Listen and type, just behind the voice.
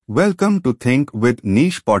Welcome to Think with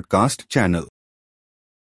Niche podcast channel.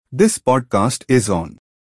 This podcast is on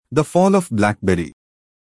the fall of BlackBerry.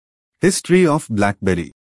 History of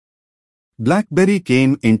BlackBerry. BlackBerry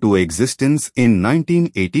came into existence in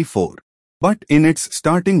 1984, but in its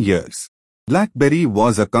starting years, BlackBerry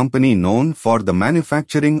was a company known for the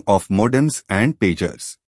manufacturing of modems and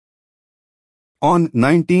pagers. On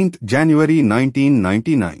 19th January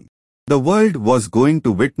 1999, the world was going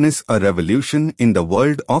to witness a revolution in the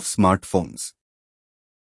world of smartphones.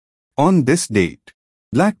 On this date,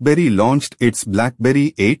 BlackBerry launched its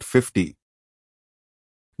BlackBerry 850.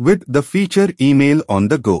 With the feature email on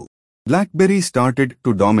the go, BlackBerry started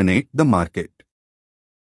to dominate the market.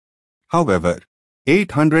 However,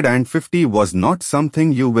 850 was not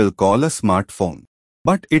something you will call a smartphone,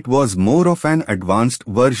 but it was more of an advanced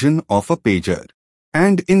version of a pager.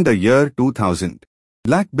 And in the year 2000,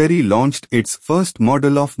 BlackBerry launched its first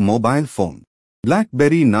model of mobile phone,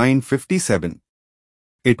 BlackBerry 957.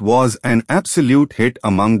 It was an absolute hit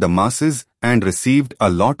among the masses and received a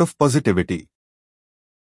lot of positivity.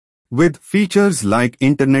 With features like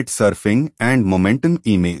internet surfing and momentum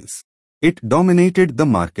emails, it dominated the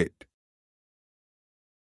market.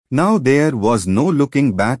 Now there was no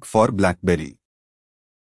looking back for BlackBerry.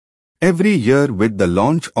 Every year with the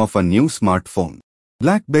launch of a new smartphone,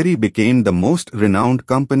 BlackBerry became the most renowned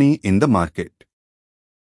company in the market.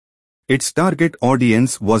 Its target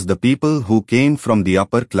audience was the people who came from the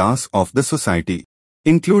upper class of the society,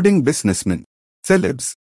 including businessmen,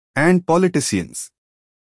 celebs, and politicians.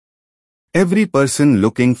 Every person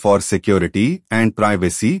looking for security and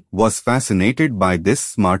privacy was fascinated by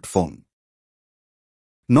this smartphone.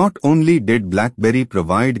 Not only did BlackBerry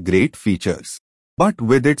provide great features, but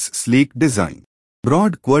with its sleek design,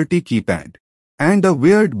 broad QWERTY keypad, and a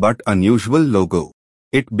weird but unusual logo,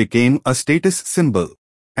 it became a status symbol,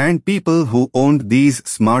 and people who owned these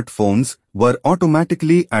smartphones were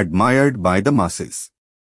automatically admired by the masses.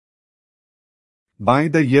 By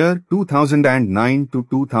the year 2009 to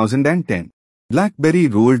 2010, BlackBerry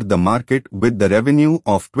ruled the market with the revenue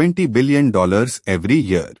of $20 billion every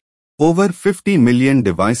year, over 50 million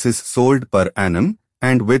devices sold per annum,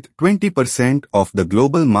 and with 20% of the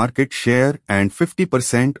global market share and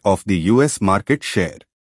 50% of the US market share.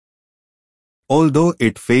 Although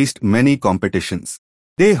it faced many competitions,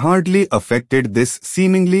 they hardly affected this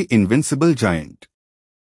seemingly invincible giant.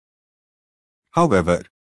 However,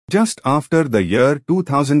 just after the year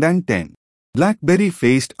 2010, BlackBerry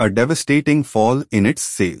faced a devastating fall in its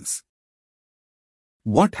sales.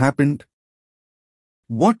 What happened?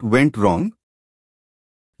 What went wrong?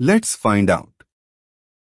 Let's find out.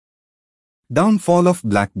 Downfall of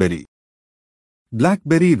BlackBerry.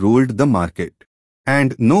 BlackBerry ruled the market,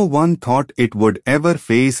 and no one thought it would ever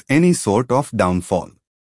face any sort of downfall.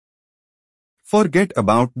 Forget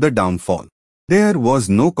about the downfall. There was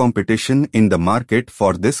no competition in the market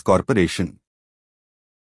for this corporation.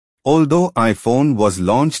 Although iPhone was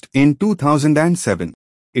launched in 2007,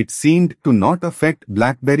 it seemed to not affect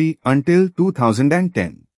BlackBerry until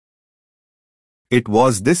 2010. It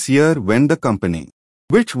was this year when the company,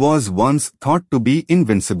 which was once thought to be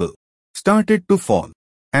invincible, started to fall,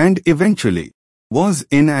 and eventually was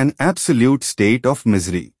in an absolute state of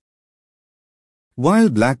misery. While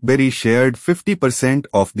BlackBerry shared 50%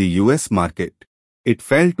 of the US market, it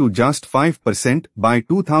fell to just 5% by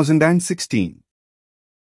 2016.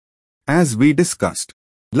 As we discussed,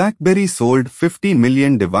 BlackBerry sold 50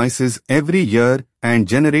 million devices every year and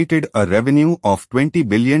generated a revenue of $20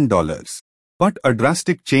 billion. But a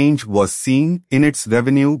drastic change was seen in its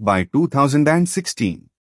revenue by 2016.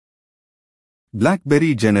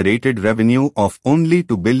 BlackBerry generated revenue of only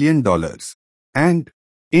 $2 billion, and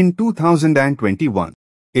in 2021,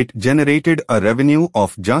 it generated a revenue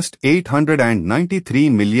of just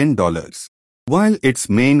 $893 million, while its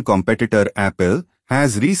main competitor Apple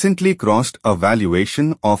has recently crossed a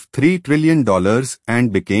valuation of $3 trillion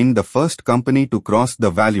and became the first company to cross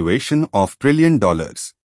the valuation of $1 trillion.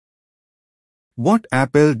 What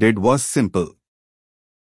Apple did was simple.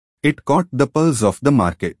 It caught the pulse of the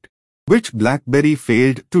market, which BlackBerry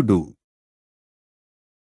failed to do.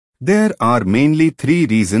 There are mainly three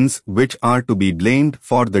reasons which are to be blamed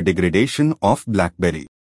for the degradation of BlackBerry.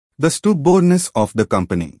 The stubbornness of the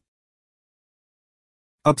company,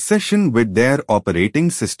 obsession with their operating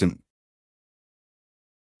system,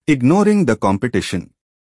 ignoring the competition.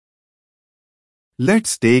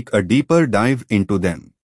 Let's take a deeper dive into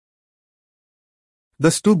them. The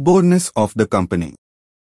stubbornness of the company.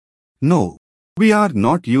 No, we are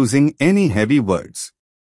not using any heavy words.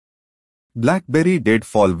 BlackBerry did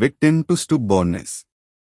fall victim to stubbornness.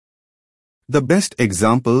 The best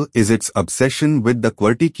example is its obsession with the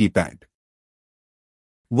QWERTY keypad.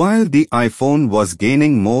 While the iPhone was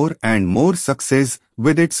gaining more and more success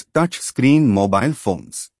with its touch-screen mobile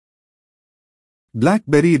phones,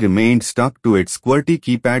 BlackBerry remained stuck to its QWERTY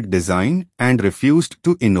keypad design and refused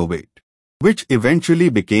to innovate, which eventually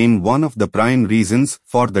became one of the prime reasons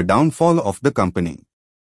for the downfall of the company.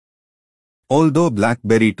 Although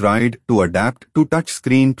BlackBerry tried to adapt to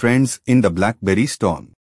touchscreen trends in the BlackBerry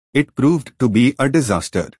Storm, it proved to be a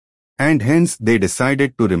disaster, and hence they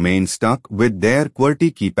decided to remain stuck with their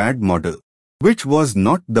QWERTY keypad model, which was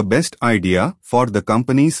not the best idea for the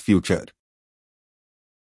company's future.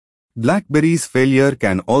 BlackBerry's failure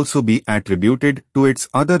can also be attributed to its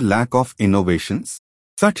other lack of innovations,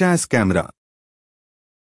 such as camera.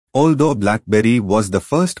 Although BlackBerry was the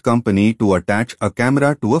first company to attach a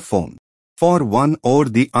camera to a phone, for one or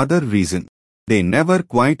the other reason, they never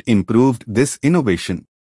quite improved this innovation,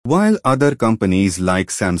 while other companies like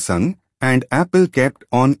Samsung and Apple kept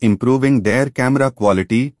on improving their camera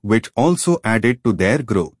quality, which also added to their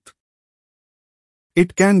growth.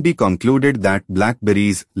 It can be concluded that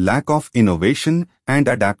BlackBerry's lack of innovation and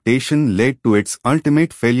adaptation led to its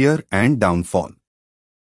ultimate failure and downfall.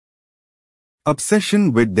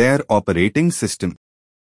 Obsession with their operating system.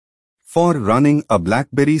 For running a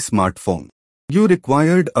BlackBerry smartphone, you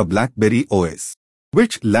required a BlackBerry OS,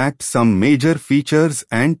 which lacked some major features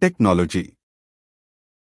and technology.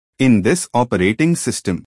 In this operating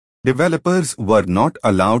system, developers were not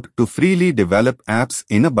allowed to freely develop apps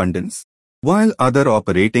in abundance, while other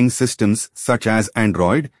operating systems such as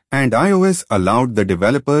Android and iOS allowed the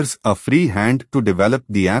developers a free hand to develop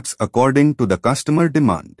the apps according to the customer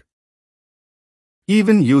demand.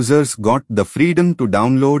 Even users got the freedom to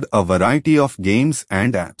download a variety of games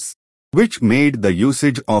and apps, which made the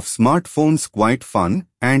usage of smartphones quite fun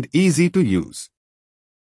and easy to use.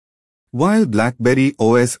 While BlackBerry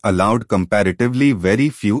OS allowed comparatively very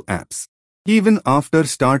few apps, even after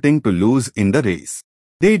starting to lose in the race,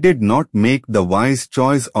 they did not make the wise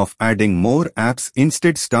choice of adding more apps,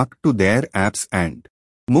 instead stuck to their apps, and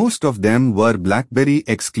most of them were BlackBerry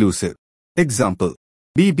exclusive. Example: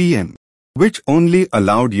 BBM, which only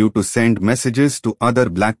allowed you to send messages to other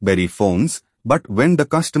BlackBerry phones, but when the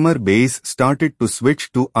customer base started to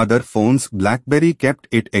switch to other phones, BlackBerry kept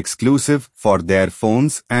it exclusive for their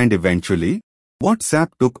phones, and eventually,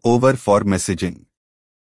 WhatsApp took over for messaging.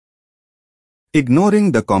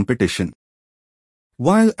 Ignoring the competition.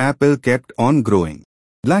 While Apple kept on growing,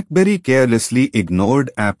 BlackBerry carelessly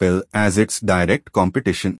ignored Apple as its direct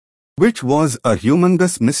competition, which was a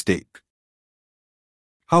humongous mistake.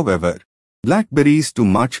 However, BlackBerry's too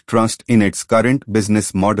much trust in its current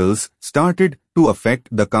business models started to affect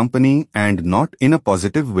the company, and not in a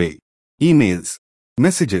positive way. Emails,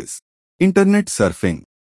 messages, internet surfing,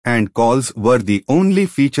 and calls were the only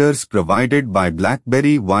features provided by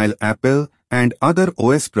BlackBerry, while Apple and other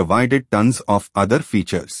OS provided tons of other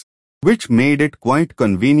features, which made it quite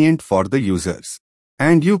convenient for the users.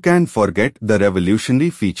 And you can forget the revolutionary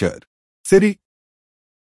feature, Siri.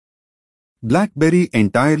 BlackBerry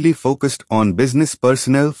entirely focused on business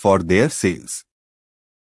personnel for their sales.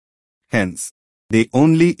 Hence, they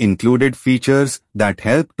only included features that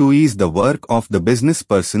helped to ease the work of the business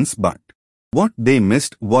persons, but what they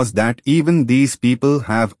missed was that even these people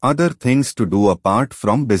have other things to do apart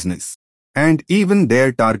from business, and even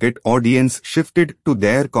their target audience shifted to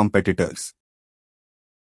their competitors.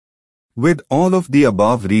 With all of the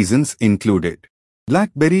above reasons included,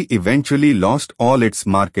 BlackBerry eventually lost all its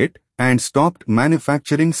market and stopped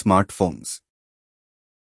manufacturing smartphones.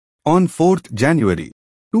 On 4th January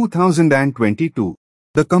 2022,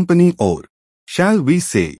 the company, or shall we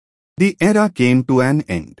say, the era, came to an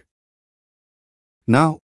end.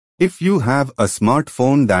 Now, if you have a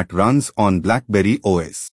smartphone that runs on BlackBerry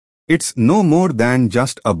OS, it's no more than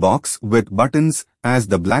just a box with buttons, as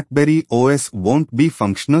the BlackBerry OS won't be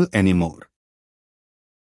functional anymore.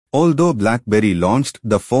 Although BlackBerry launched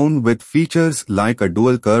the phone with features like a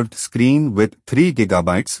dual curved screen with 3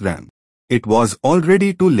 GB RAM, it was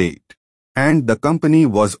already too late, and the company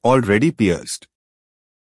was already pierced.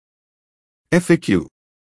 FAQ.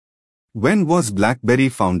 When was BlackBerry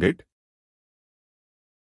founded?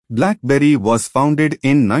 BlackBerry was founded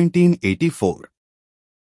in 1984.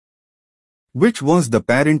 Which was the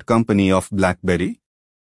parent company of BlackBerry?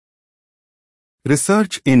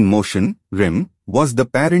 Research in Motion, RIM, was the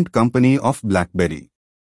parent company of BlackBerry.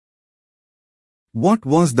 What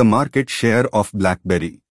was the market share of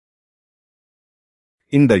BlackBerry?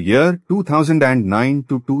 In the year 2009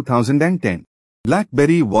 to 2010,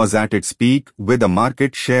 BlackBerry was at its peak with a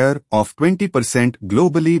market share of 20%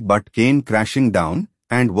 globally, but came crashing down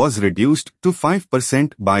and was reduced to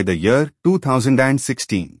 5% by the year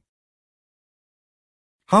 2016.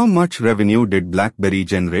 How much revenue did BlackBerry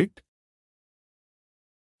generate?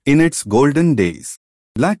 In its golden days,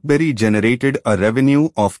 BlackBerry generated a revenue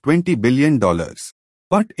of $20 billion.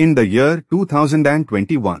 But in the year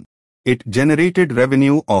 2021, it generated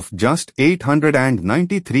revenue of just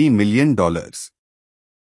 $893 million.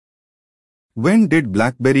 When did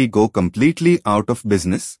BlackBerry go completely out of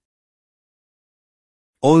business?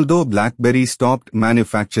 Although BlackBerry stopped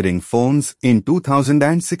manufacturing phones in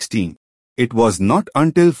 2016, it was not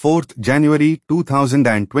until 4th January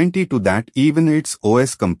 2022 that even its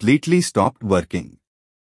OS completely stopped working.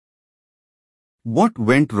 What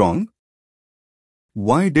went wrong?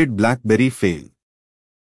 Why did BlackBerry fail?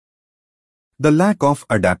 The lack of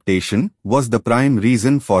adaptation was the prime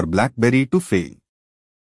reason for BlackBerry to fail.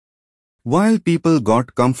 While people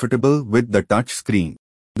got comfortable with the touch screen,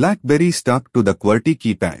 BlackBerry stuck to the QWERTY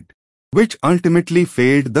keypad, which ultimately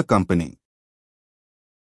failed the company.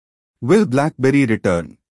 Will BlackBerry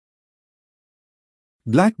return?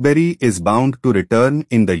 BlackBerry is bound to return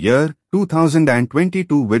in the year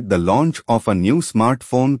 2022 with the launch of a new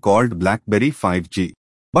smartphone called BlackBerry 5G.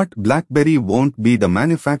 But BlackBerry won't be the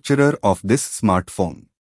manufacturer of this smartphone.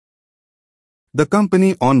 The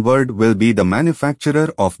company Onward will be the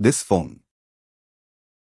manufacturer of this phone.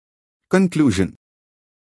 Conclusion.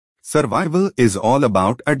 Survival is all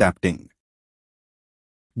about adapting.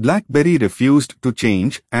 BlackBerry refused to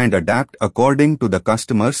change and adapt according to the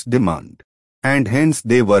customer's demand, and hence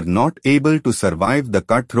they were not able to survive the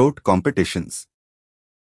cutthroat competitions.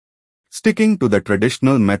 Sticking to the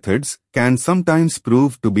traditional methods can sometimes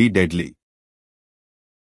prove to be deadly.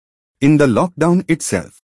 In the lockdown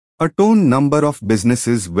itself, a ton number of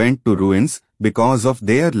businesses went to ruins because of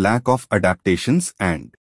their lack of adaptations,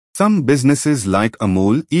 and some businesses like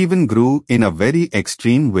Amul even grew in a very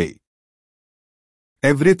extreme way.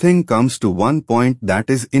 Everything comes to one point, that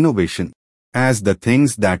is innovation, as the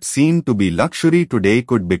things that seem to be luxury today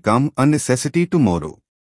could become a necessity tomorrow.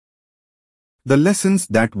 The lessons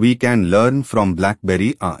that we can learn from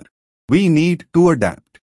BlackBerry are: we need to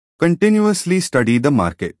adapt, continuously study the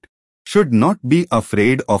market, should not be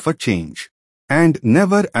afraid of a change, and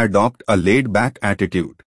never adopt a laid-back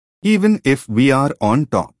attitude, even if we are on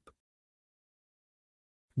top.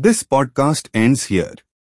 This podcast ends here.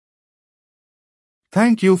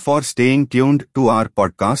 Thank you for staying tuned to our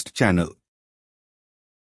podcast channel.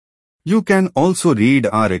 You can also read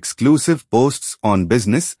our exclusive posts on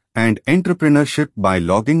business and entrepreneurship by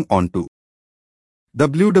logging on to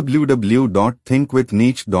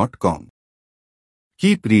www.thinkwithniche.com.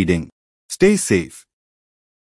 Keep reading. Stay safe.